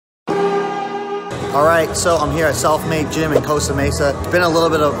All right, so I'm here at Self-Made Gym in Costa Mesa. It's been a little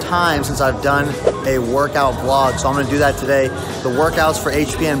bit of time since I've done a workout vlog, so I'm gonna do that today. The workouts for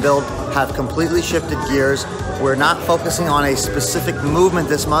HPN Build have completely shifted gears. We're not focusing on a specific movement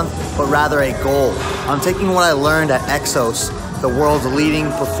this month, but rather a goal. I'm taking what I learned at Exos, the world's leading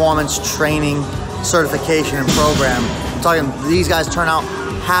performance training certification and program. I'm talking, these guys turn out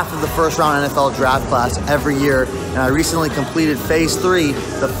half of the first round NFL draft class every year, and I recently completed phase 3,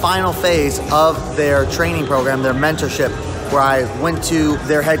 the final phase of their training program, their mentorship, where I went to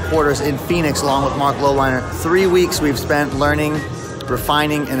their headquarters in Phoenix along with Mark Lowliner. 3 weeks we've spent learning,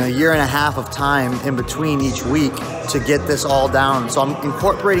 refining, and a year and a half of time in between each week to get this all down. So I'm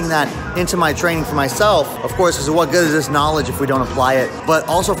incorporating that into my training for myself, of course, because what good is this knowledge if we don't apply it, but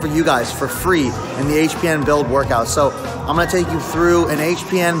also for you guys for free in the HPN Build workout. So I'm gonna take you through an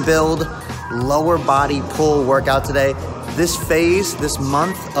HPN Build lower body pull workout today. This phase, this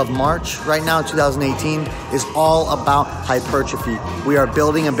month of March, right now, 2018, is all about hypertrophy. We are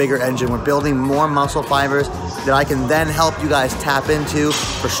building a bigger engine. We're building more muscle fibers that I can then help you guys tap into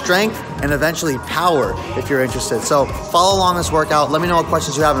for strength and eventually power if you're interested. So follow along this workout. Let me know what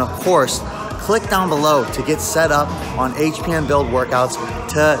questions you have. And of course, click down below to get set up on HPN Build workouts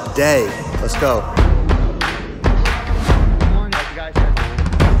today. Let's go.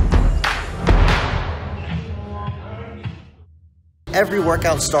 Every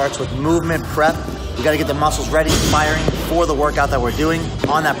workout starts with movement prep. We gotta get the muscles ready and firing for the workout that we're doing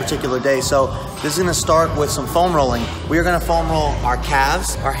on that particular day. So this is gonna start with some foam rolling. We are gonna foam roll our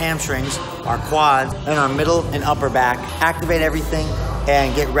calves, our hamstrings, our quads, and our middle and upper back. Activate everything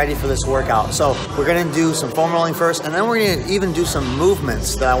and get ready for this workout. So we're gonna do some foam rolling first, and then we're gonna even do some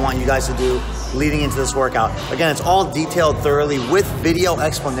movements that I want you guys to do leading into this workout. Again, it's all detailed thoroughly with video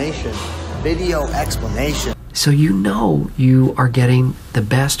explanation. Video explanation. So you know you are getting the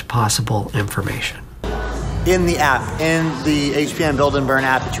best possible information. In the app, in the HPN Build and Burn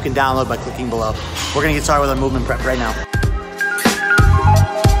app that you can download by clicking below. We're gonna get started with our movement prep right now.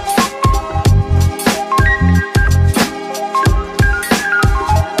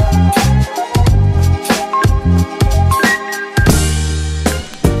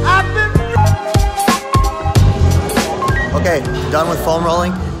 Okay, done with foam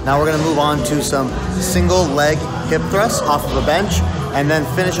rolling. Now we're gonna move on to some single leg hip thrusts off of a bench, and then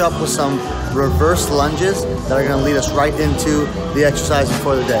finish up with some reverse lunges that are gonna lead us right into the exercises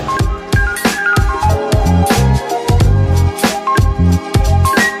for the day.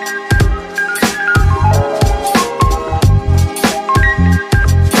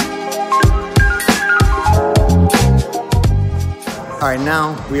 All right,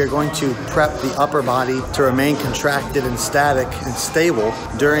 now we are going to prep the upper body to remain contracted and static and stable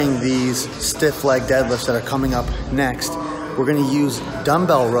during these stiff leg deadlifts that are coming up next. We're gonna use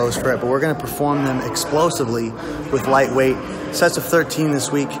dumbbell rows for it, but we're gonna perform them explosively with lightweight. Sets of 13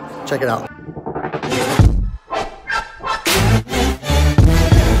 this week. Check it out.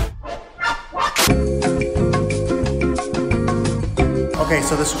 Okay,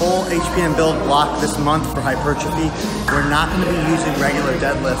 so this whole HPN Build block this month for hypertrophy, we're not gonna be using regular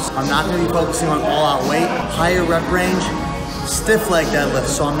deadlifts. I'm not gonna be focusing on all out weight, higher rep range, stiff leg deadlifts.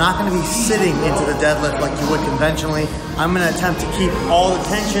 So I'm not gonna be sitting into the deadlift like you would conventionally. I'm gonna attempt to keep all the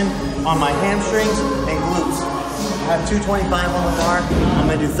tension on my hamstrings and glutes. I have 225 on the bar. I'm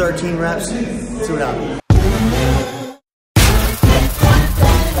gonna do 13 reps. Let's see what happens.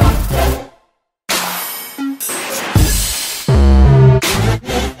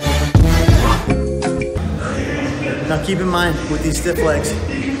 Now keep in mind, with these stiff legs,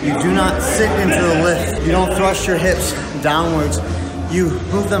 you do not sit into the lift. You don't thrust your hips downwards. You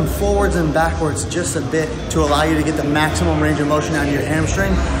move them forwards and backwards just a bit to allow you to get the maximum range of motion out of your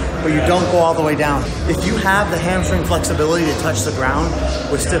hamstring, but you don't go all the way down. If you have the hamstring flexibility to touch the ground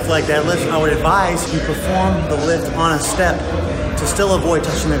with stiff leg deadlifts, I would advise you perform the lift on a step to still avoid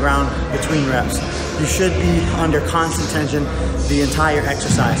touching the ground between reps. You should be under constant tension the entire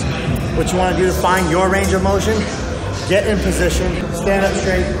exercise. What you want to do to find your range of motion, get in position, stand up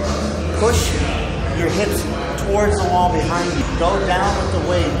straight, push your hips towards the wall behind you. Go down with the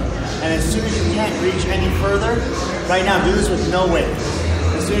weight, and as soon as you can't reach any further, right now do this with no weight.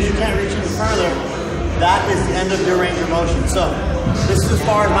 As soon as you can't reach any further, that is the end of your range of motion. So this is as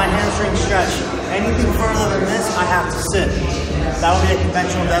far as my hamstring stretch. Anything further than this, I have to sit. That would be a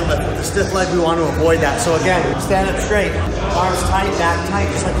conventional deadlift. With the stiff leg, we want to avoid that. So again, stand up straight, arms tight, back tight,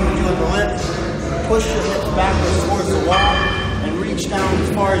 just like you would do with the lift. Push your hips backwards towards the wall and reach down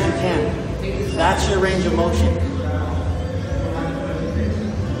as far as you can. That's your range of motion.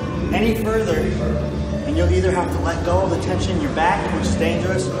 Any further, and you'll either have to let go of the tension in your back, which is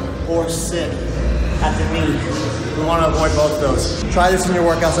dangerous, or sit at the knee. We want to avoid both of those. Try this in your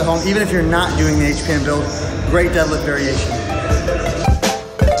workouts at home, even if you're not doing the HPN build. Great deadlift variation.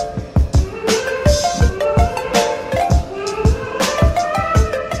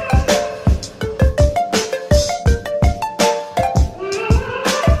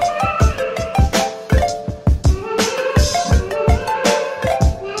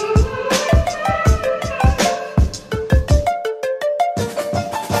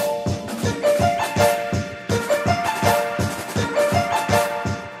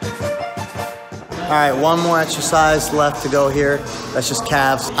 All right, one more exercise left to go here. That's just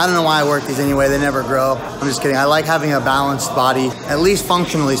calves. I don't know why I work these anyway, they never grow. I'm just kidding. I like having a balanced body, at least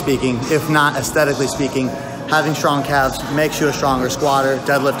functionally speaking, if not aesthetically speaking. Having strong calves makes you a stronger squatter,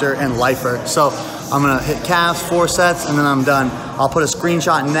 deadlifter, and lifer. So I'm gonna hit calves, 4 sets, and then I'm done. I'll put a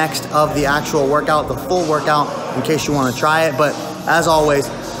screenshot next of the actual workout, the full workout, in case you wanna try it. But as always,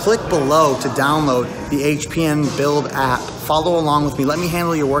 click below to download the HPN Build app. Follow along with me. Let me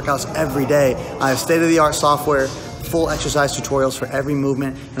handle your workouts every day. I have state-of-the-art software, full exercise tutorials for every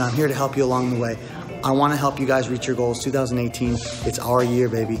movement, and I'm here to help you along the way. I wanna help you guys reach your goals. 2018, it's our year,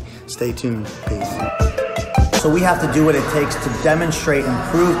 baby. Stay tuned, peace. So we have to do what it takes to demonstrate and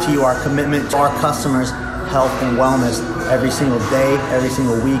prove to you our commitment to our customers' health and wellness every single day, every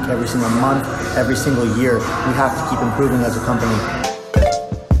single week, every single month, every single year. We have to keep improving as a company.